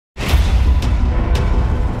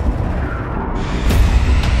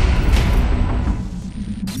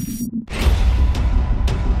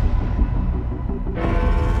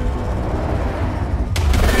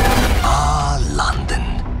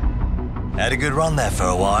good run there for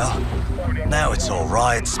a while. Now it's all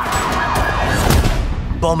riots,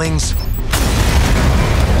 bombings,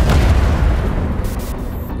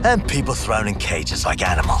 and people thrown in cages like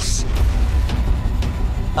animals.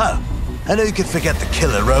 Oh, and who could forget the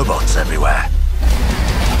killer robots everywhere?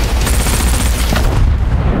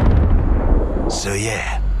 So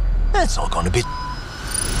yeah, that's all gonna be...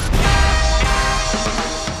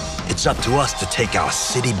 It's up to us to take our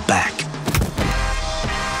city back.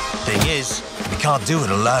 Thing is, we can't do it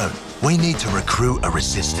alone. We need to recruit a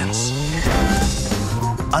resistance.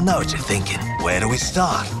 I know what you're thinking. Where do we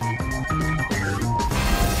start?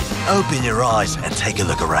 Open your eyes and take a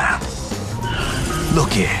look around.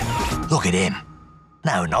 Look here. Look at him.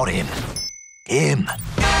 No, not him. Him.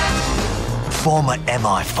 Former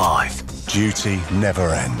MI5. Duty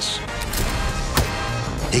never ends.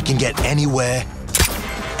 He can get anywhere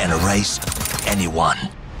and erase anyone.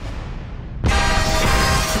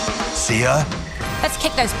 See her? Let's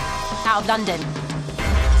kick those out of London.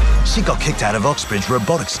 She got kicked out of Oxbridge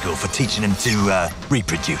Robotics School for teaching him to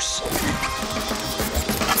reproduce.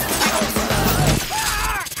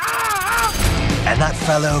 And that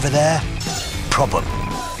fella over there? Problem.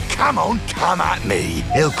 Come on, come at me.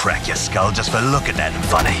 He'll crack your skull just for looking at him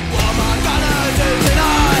funny. What am I gonna do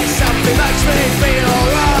tonight? Something makes me feel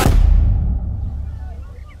alright.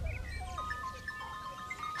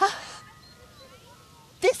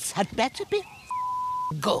 This had better be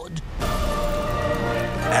good.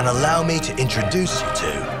 And allow me to introduce you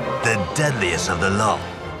to the deadliest of the lot.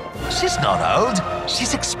 She's not old,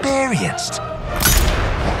 she's experienced.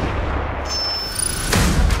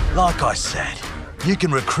 Like I said, you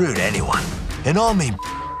can recruit anyone, and I mean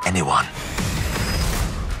anyone.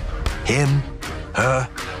 Him, her,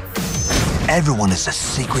 everyone is a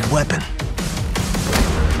secret weapon.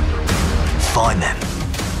 Find them,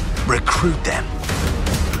 recruit them,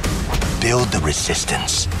 build the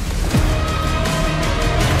resistance.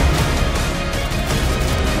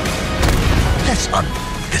 Let's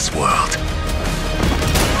unfuck this world.